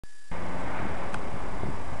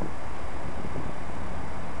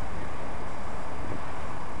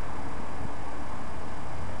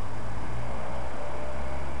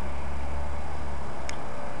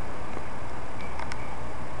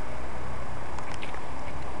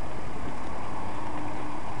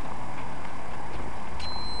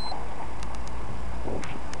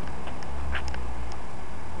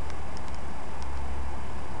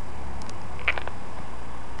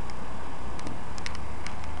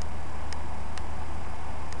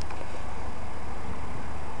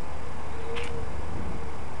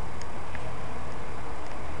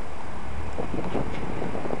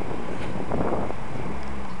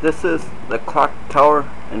This is the clock tower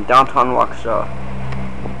in downtown Waukesha.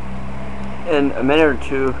 In a minute or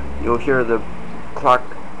two, you'll hear the clock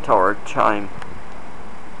tower chime.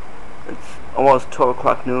 It's almost 12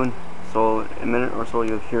 o'clock noon, so in a minute or so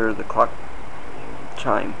you'll hear the clock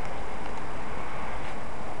chime.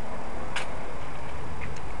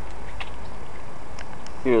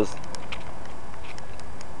 Here's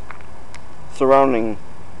surrounding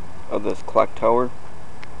of this clock tower.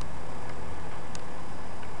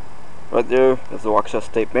 Right there is the Waukesha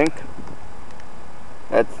State Bank.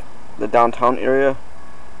 That's the downtown area,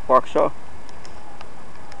 Waukesha.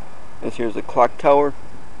 This here's the clock tower.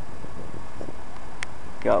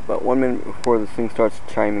 Yeah, about 1 minute before this thing starts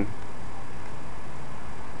chiming.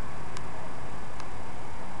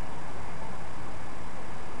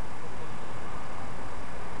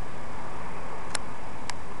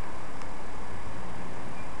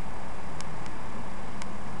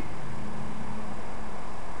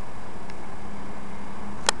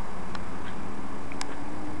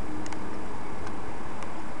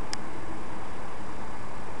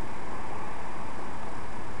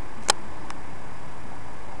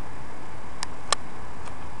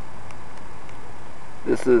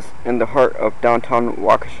 This is in the heart of downtown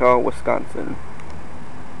Waukesha, Wisconsin.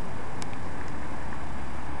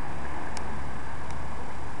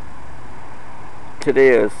 Today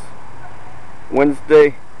is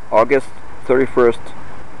Wednesday, August 31st,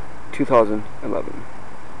 2011.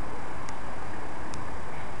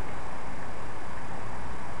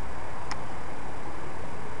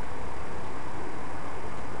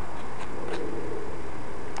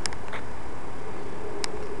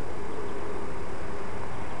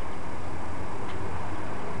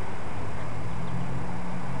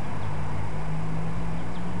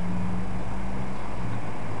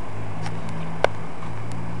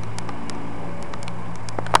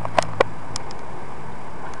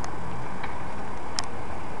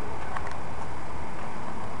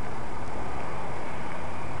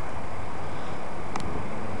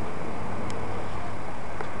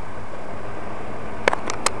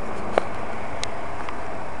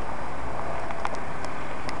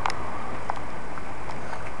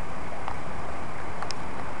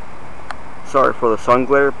 Sorry for the sun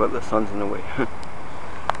glare, but the sun's in the way.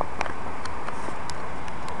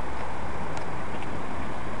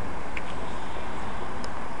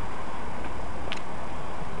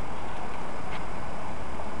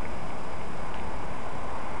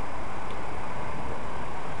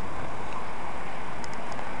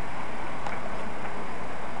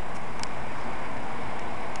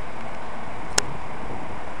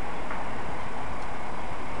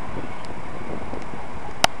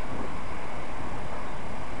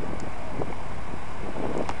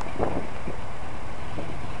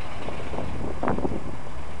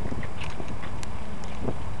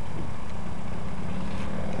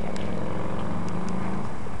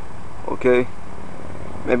 Okay,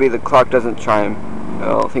 maybe the clock doesn't chime. I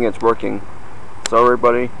don't think it's working. Sorry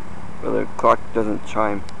everybody, but the clock doesn't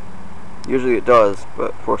chime. Usually it does,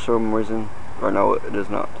 but for some reason right now it is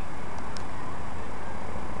not.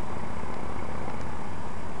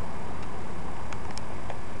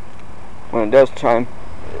 When it does chime,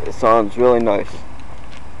 it sounds really nice.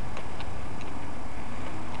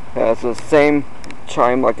 It has the same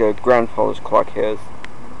chime like a grandfather's clock has.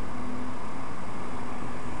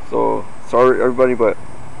 So, sorry everybody, but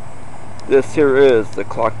this here is the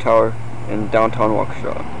clock tower in downtown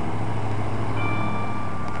Waukesha.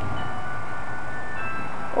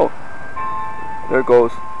 Oh, there it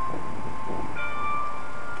goes.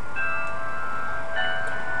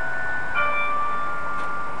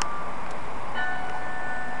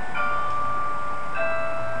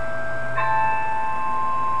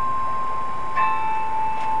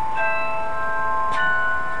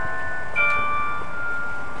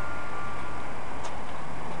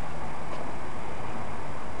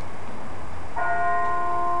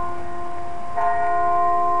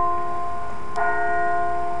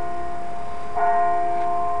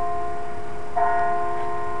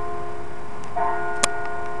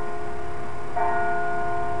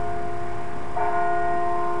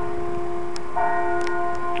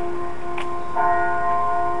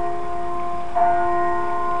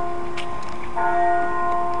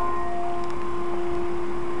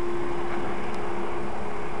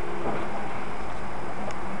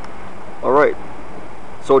 Alright,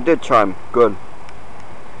 so it did chime. Good.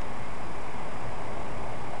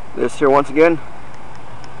 This here once again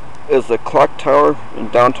is the clock tower in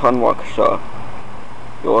downtown Waukesha.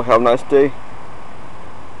 You all have a nice day.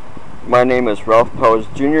 My name is Ralph Powers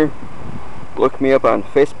Jr. Look me up on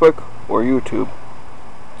Facebook or YouTube.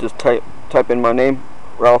 Just type in my name,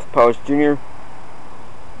 Ralph Powers Jr.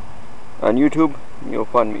 on YouTube, and you'll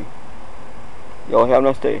find me. Y'all have a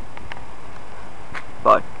nice day.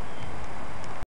 Bye.